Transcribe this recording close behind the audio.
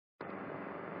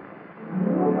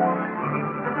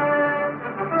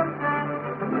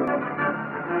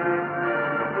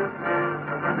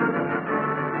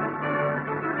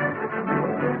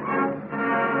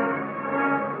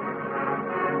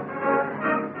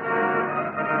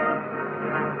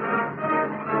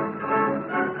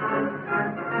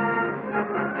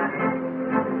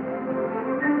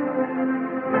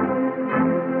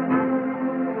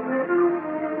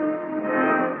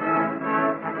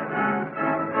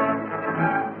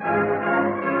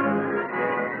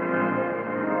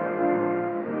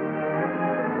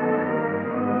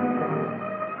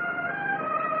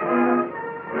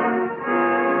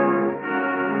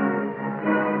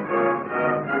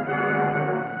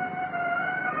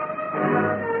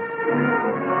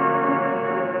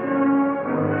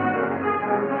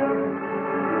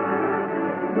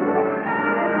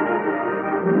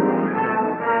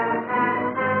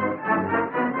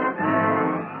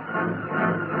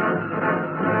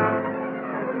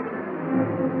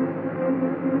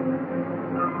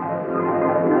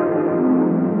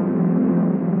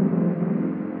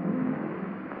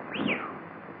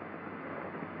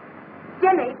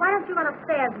Jimmy, why don't you run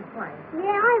upstairs and play?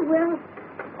 Yeah, I will.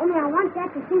 Only I want Dad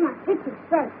to see my pictures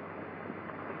first.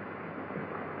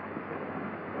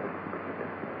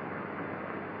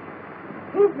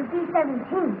 Here's the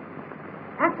B-17.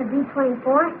 That's the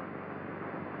B-24.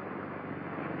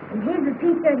 And here's the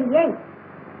P-38.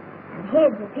 And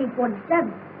here's the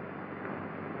P-47.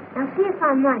 Now see if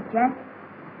I'm right, Jeff.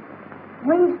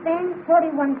 Wingspan,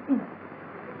 41 feet.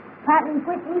 Pratt &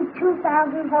 Whitney,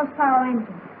 2,000 horsepower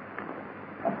engine.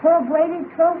 A full-bladed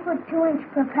 12-foot 2-inch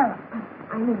propeller.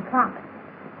 I mean prop.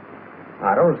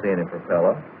 I don't see any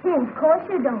propeller. Yeah, of course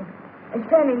you don't. It's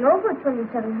turning over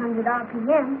 2,700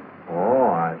 RPM. Oh,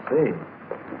 I see.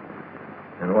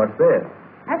 And what's this?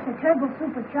 That's a turbo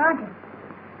supercharger.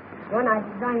 It's one I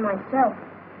designed myself.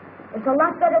 It's a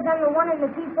lot better than the one in the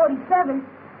P-47.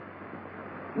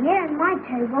 The air in my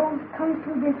turbo comes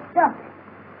through this duct.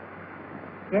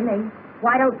 Jimmy,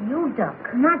 why don't you duck?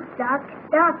 Not duck,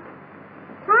 duct.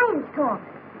 Science talk.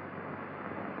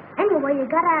 Anyway, you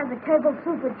gotta have a turbo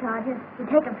supercharger to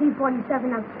take a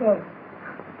P-47 upstairs.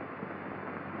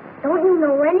 Don't you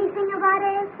know anything about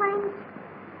airplanes?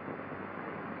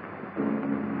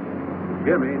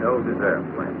 Jimmy knows his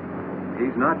airplane.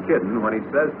 He's not kidding when he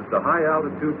says that the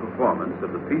high-altitude performance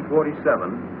of the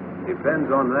P-47 depends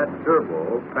on that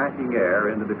turbo packing air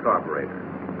into the carburetor.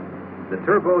 The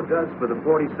turbo does for the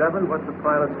 47 what the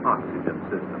pilot's oxygen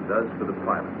system does for the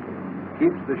pilot.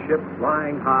 Keeps the ship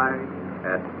flying high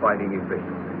at fighting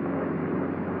efficiency.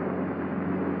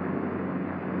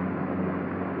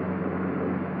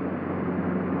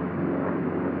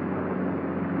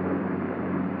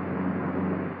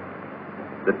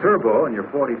 The turbo in your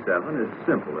 47 is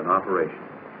simple in operation,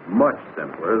 much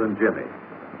simpler than Jimmy.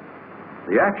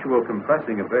 The actual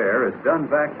compressing of air is done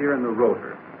back here in the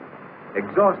rotor.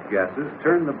 Exhaust gases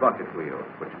turn the bucket wheel,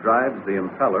 which drives the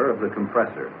impeller of the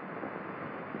compressor.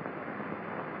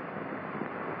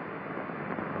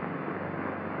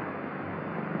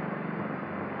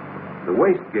 The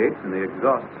waste gates in the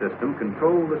exhaust system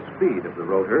control the speed of the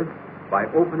rotor by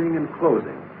opening and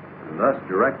closing, and thus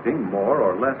directing more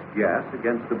or less gas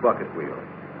against the bucket wheel.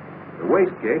 The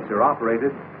waste gates are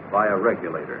operated by a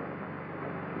regulator.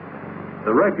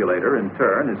 The regulator, in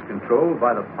turn, is controlled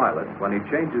by the pilot when he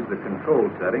changes the control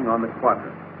setting on the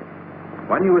quadrant.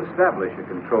 When you establish a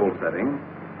control setting,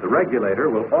 the regulator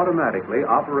will automatically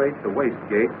operate the waste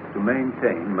gates to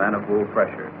maintain manifold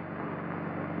pressure.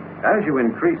 As you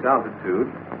increase altitude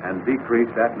and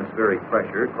decreased atmospheric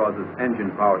pressure causes engine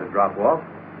power to drop off,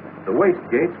 the waste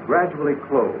gates gradually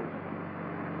close.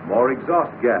 More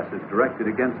exhaust gas is directed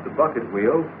against the bucket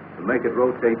wheel to make it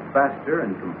rotate faster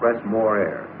and compress more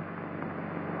air.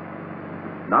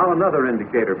 Now another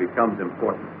indicator becomes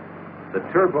important, the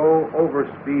turbo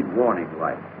overspeed warning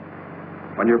light.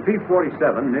 When your P-47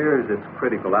 nears its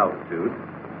critical altitude,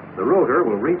 the rotor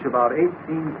will reach about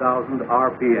 18,000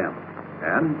 RPM,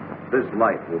 and this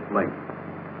light will blink.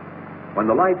 When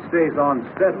the light stays on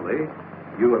steadily,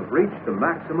 you have reached the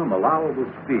maximum allowable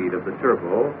speed of the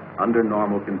turbo under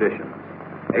normal conditions,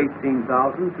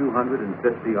 18,250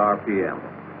 RPM.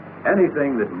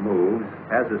 Anything that moves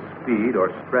has a speed or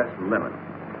stress limit.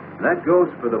 And that goes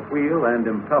for the wheel and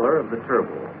impeller of the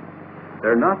turbo.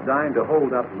 They're not designed to hold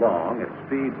up long at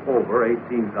speeds over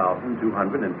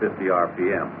 18,250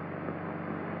 RPM.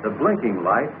 The blinking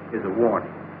light is a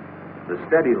warning. The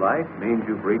steady light means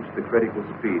you've reached the critical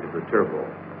speed of the turbo.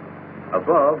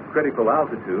 Above critical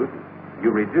altitude, you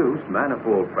reduce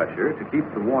manifold pressure to keep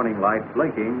the warning light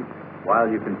blinking while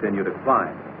you continue to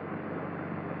climb.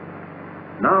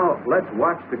 Now, let's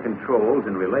watch the controls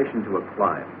in relation to a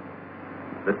climb.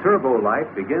 The turbo light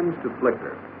begins to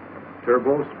flicker.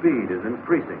 Turbo speed is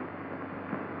increasing.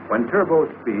 When turbo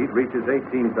speed reaches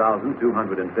 18,250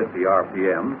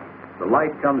 RPM, the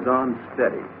light comes on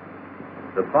steady.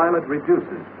 The pilot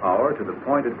reduces power to the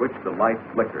point at which the light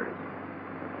flickers.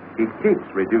 He keeps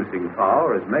reducing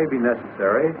power as may be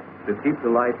necessary to keep the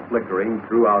light flickering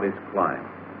throughout his climb.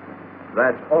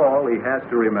 That's all he has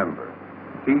to remember.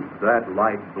 Keep that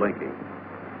light blinking.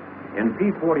 In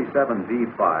P-47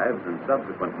 V5s and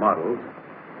subsequent models,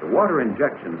 the water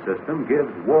injection system gives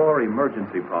war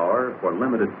emergency power for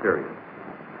limited periods,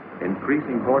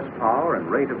 increasing horsepower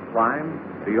and rate of climb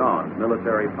beyond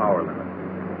military power limits.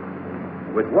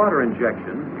 With water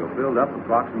injection, you'll build up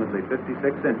approximately 56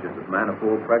 inches of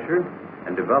manifold pressure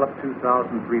and develop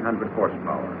 2,300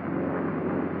 horsepower.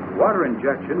 Water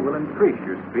injection will increase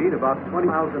your speed about 20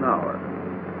 miles an hour.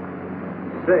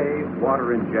 Save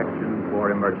water injection for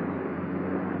emergency.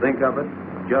 Think of it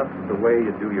just the way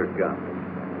you do your guns.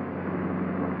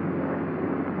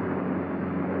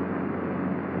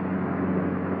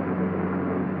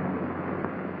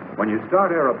 When you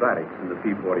start aerobatics in the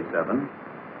P-47,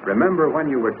 remember when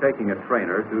you were taking a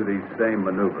trainer through these same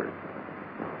maneuvers.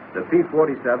 The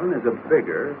P-47 is a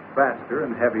bigger, faster,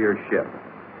 and heavier ship.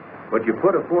 But you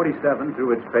put a 47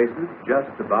 through its paces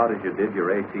just about as you did your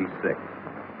AT-6.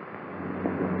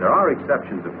 There are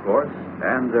exceptions, of course,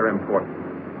 and they're important.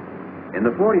 In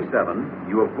the 47,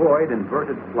 you avoid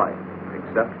inverted flight,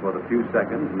 except for the few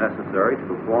seconds necessary to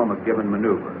perform a given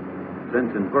maneuver,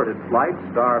 since inverted flight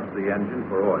starves the engine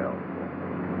for oil.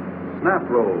 Snap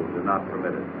rolls are not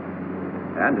permitted.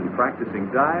 And in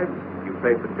practicing dives, you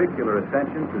pay particular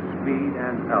attention to speed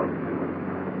and altitude.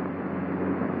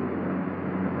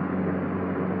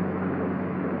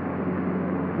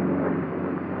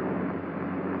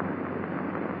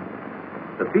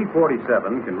 The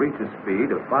P-47 can reach a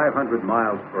speed of 500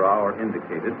 miles per hour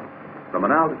indicated from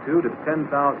an altitude of 10,000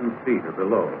 feet or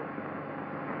below.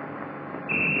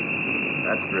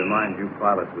 That's to remind you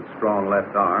pilots with strong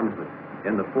left arms that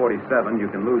in the 47 you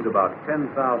can lose about 10,000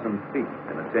 feet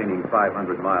in attaining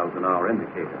 500 miles an hour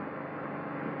indicated.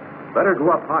 Better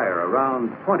go up higher, around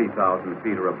 20,000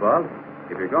 feet or above,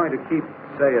 if you're going to keep,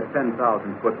 say, a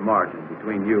 10,000-foot margin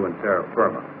between you and terra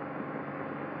firma.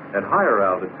 At higher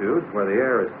altitudes, where the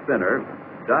air is thinner,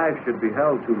 dive should be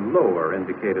held to lower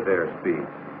indicated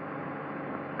airspeeds.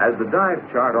 As the dive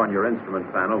chart on your instrument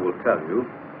panel will tell you,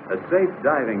 a safe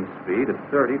diving speed of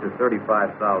 30 to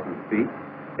 35,000 feet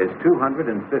is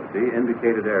 250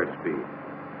 indicated airspeed.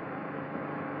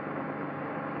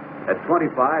 At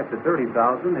 25 to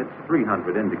 30,000, it's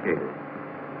 300 indicated.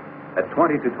 At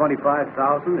 20 to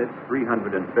 25,000, it's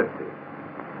 350.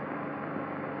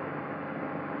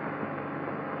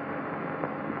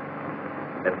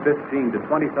 At 15 to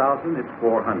 20,000, it's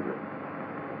 400.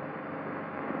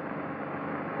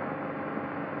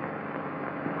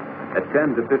 At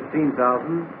 10 to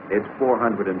 15,000, it's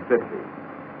 450.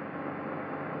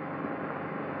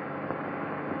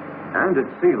 And at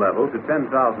sea level to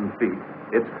 10,000 feet,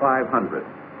 it's 500,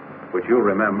 which you'll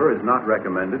remember is not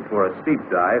recommended for a steep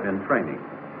dive in training.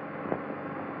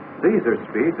 These are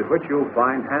speeds at which you'll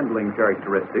find handling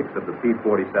characteristics of the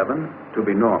P-47 to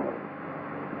be normal.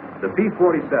 The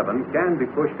P-47 can be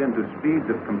pushed into speeds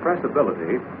of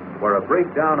compressibility where a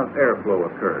breakdown of airflow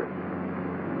occurs.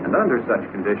 And under such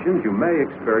conditions, you may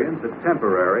experience a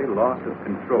temporary loss of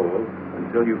control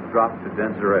until you've dropped to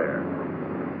denser air.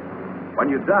 When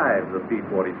you dive the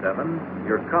P-47,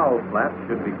 your cowl flaps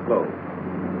should be closed.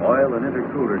 Oil and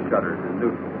intercooler shutters in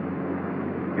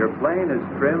neutral. Your plane is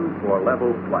trimmed for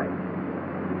level flight.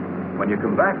 When you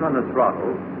come back on the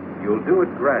throttle, you'll do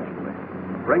it gradually,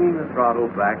 bringing the throttle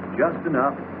back just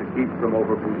enough to keep from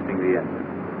overboosting the engine.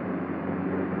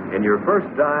 In your first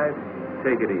dive,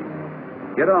 take it easy.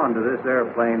 Get on to this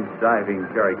airplane's diving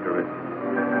characteristics.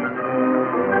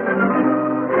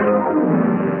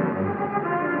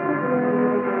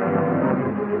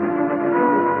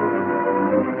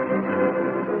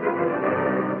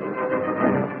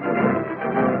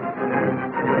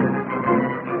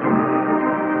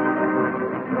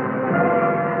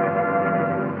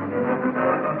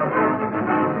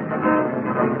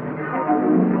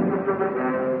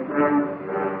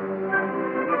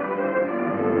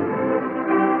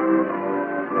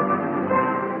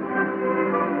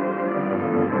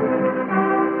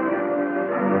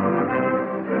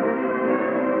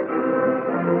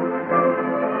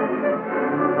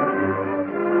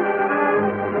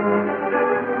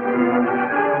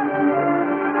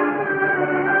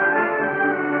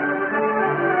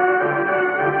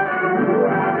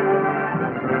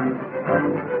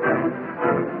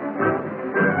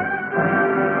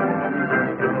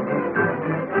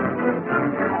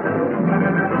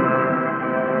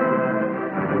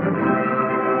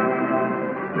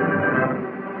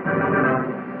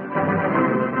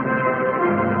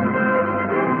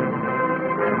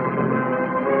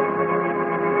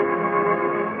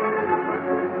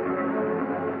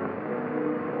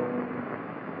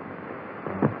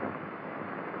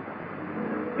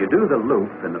 do the loop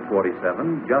in the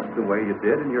 47 just the way you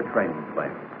did in your training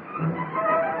plane.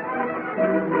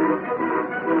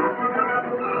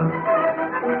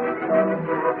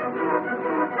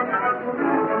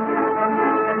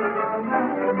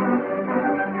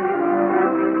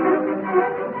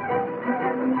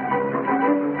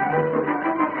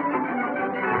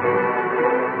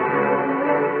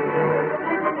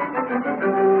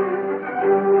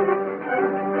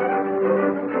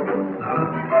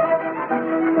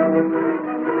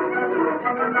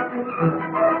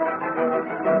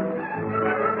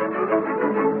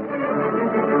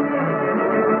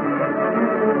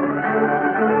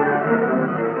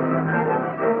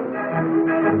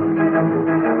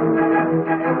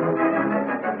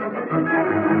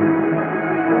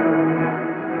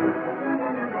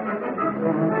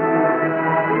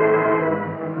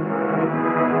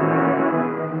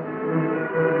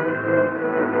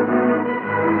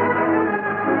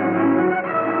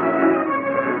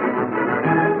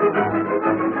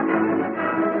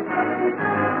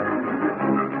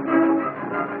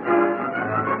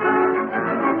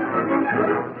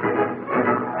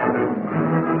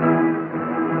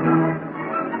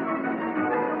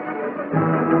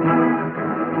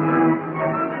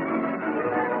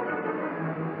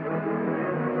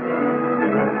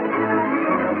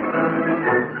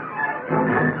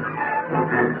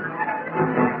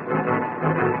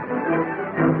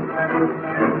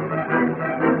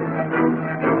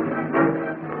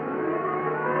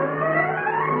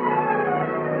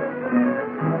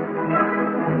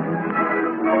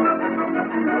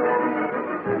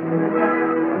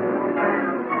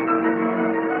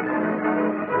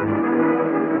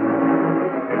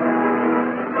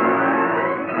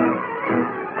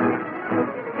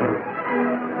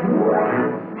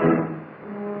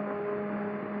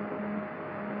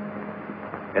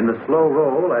 In the slow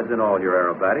roll, as in all your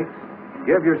aerobatics,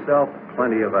 give yourself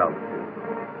plenty of altitude.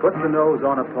 Put the nose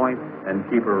on a point and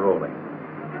keep her rolling.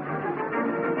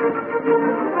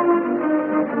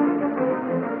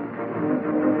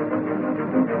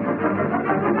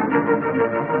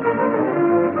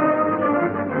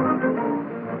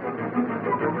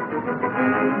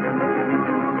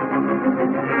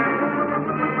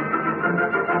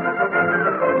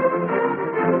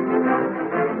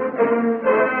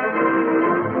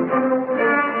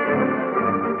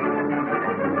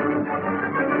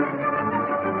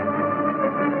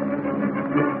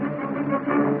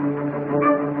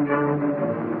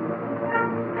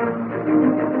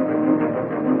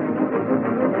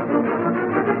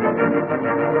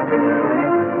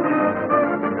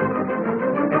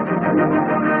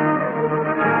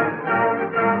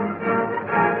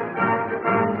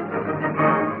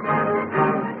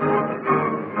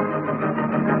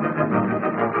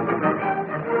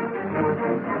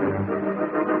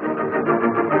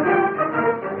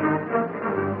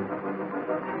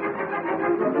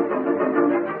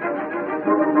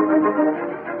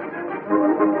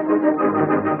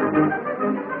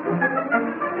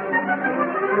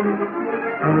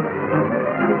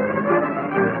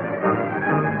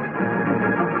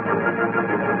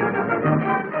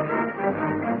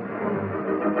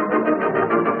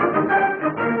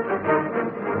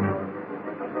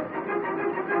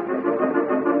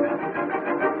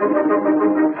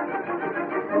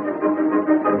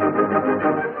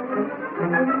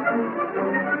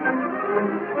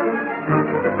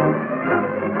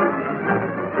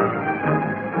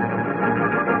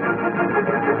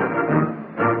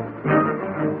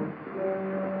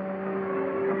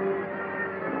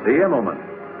 The Immelman.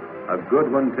 A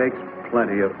good one takes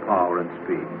plenty of power and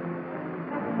speed.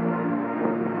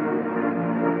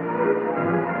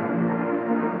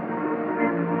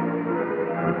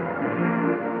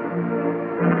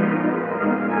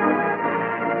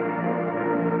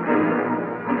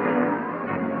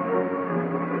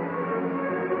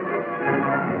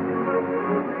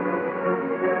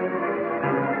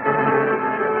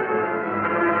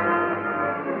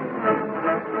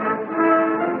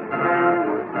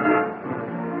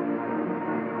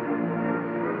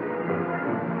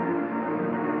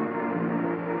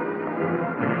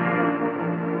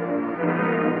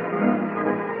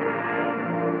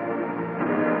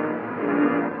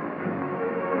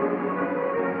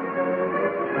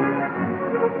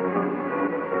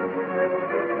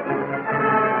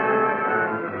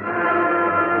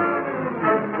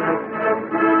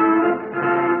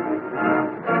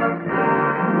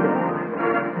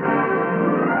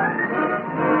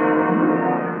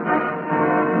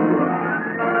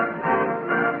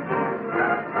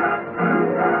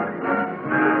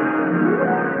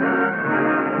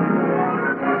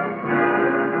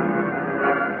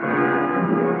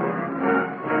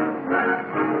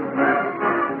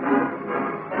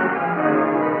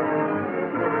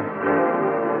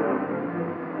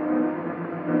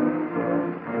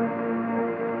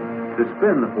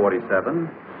 spin the 47,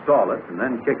 stall it, and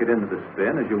then kick it into the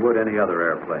spin as you would any other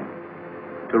airplane.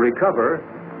 To recover,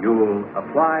 you'll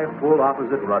apply full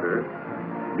opposite rudder,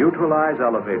 neutralize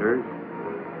elevators,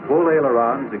 pull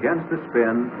ailerons against the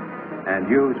spin, and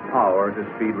use power to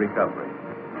speed recovery.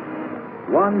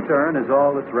 One turn is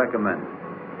all that's recommended.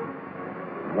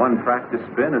 One practice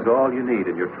spin is all you need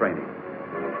in your training.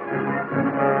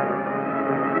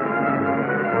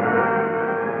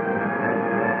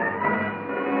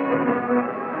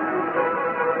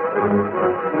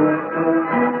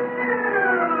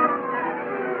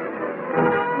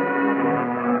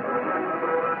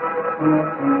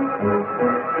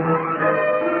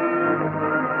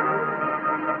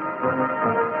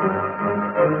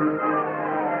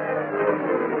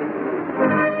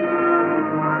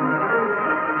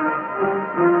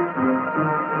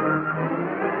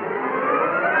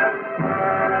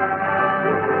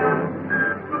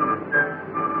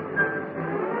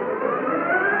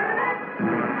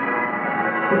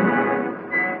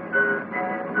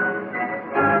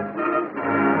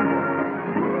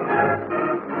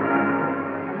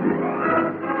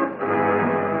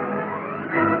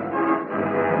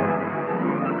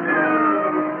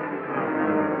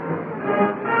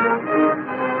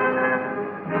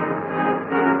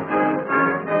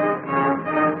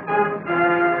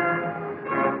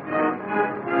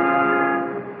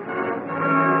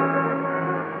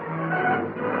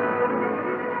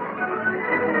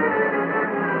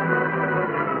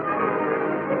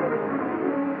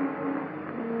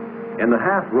 In the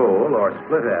half roll or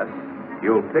split S,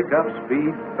 you'll pick up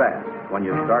speed fast when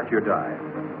you start your dive.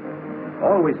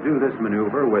 Always do this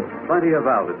maneuver with plenty of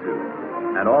altitude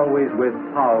and always with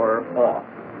power off,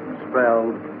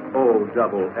 spelled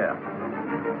O-double-F.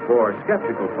 For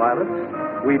skeptical pilots,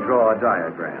 we draw a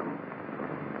diagram.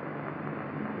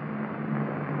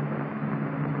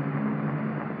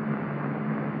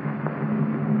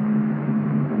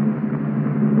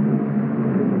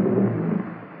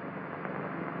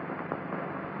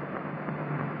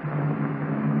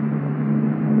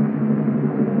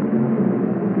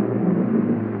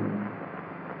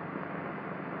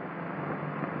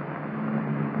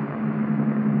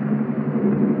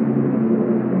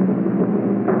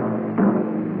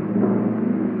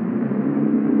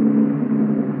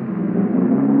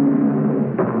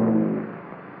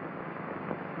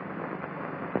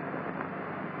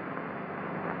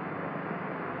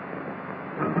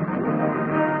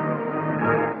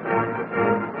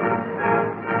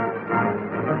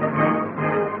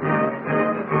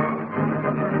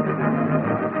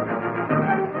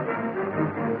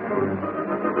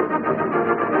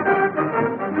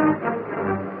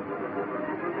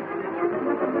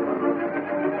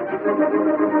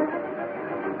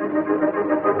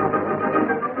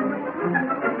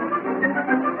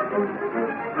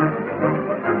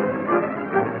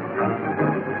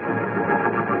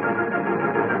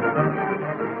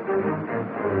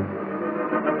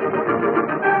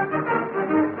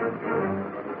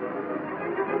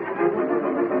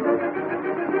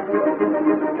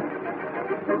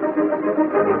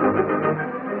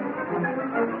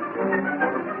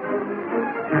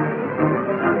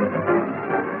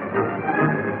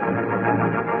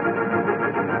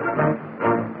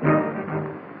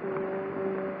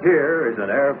 Here is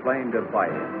an airplane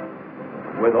divided.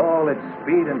 With all its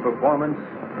speed and performance,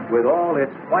 with all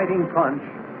its fighting punch,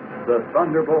 the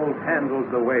Thunderbolt handles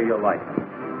the way you like it.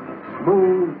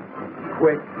 Smooth,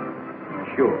 quick,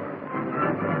 sure.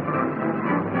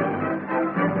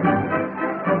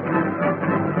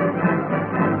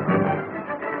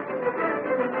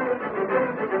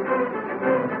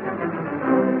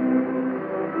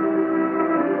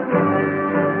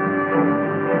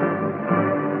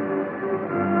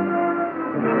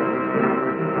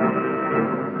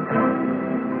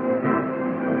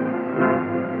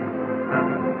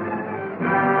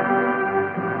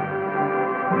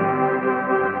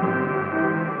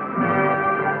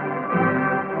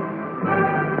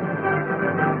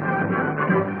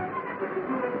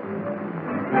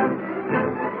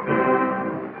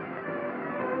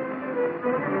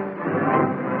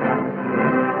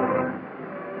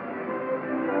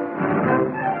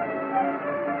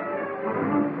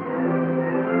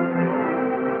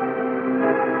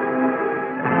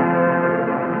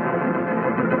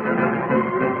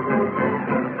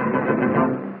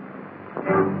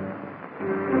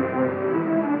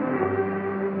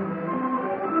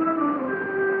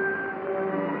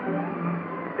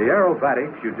 The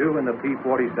aerobatics you do in the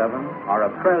P-47 are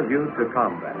a prelude to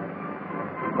combat.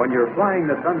 When you're flying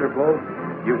the Thunderbolt,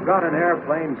 you've got an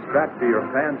airplane strapped to your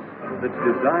pants that's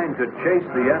designed to chase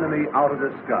the enemy out of the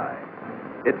sky.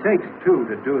 It takes two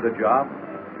to do the job,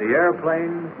 the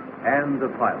airplane and the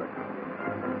pilot.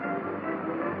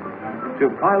 To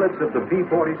pilots of the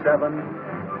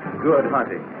P-47, good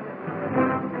hunting.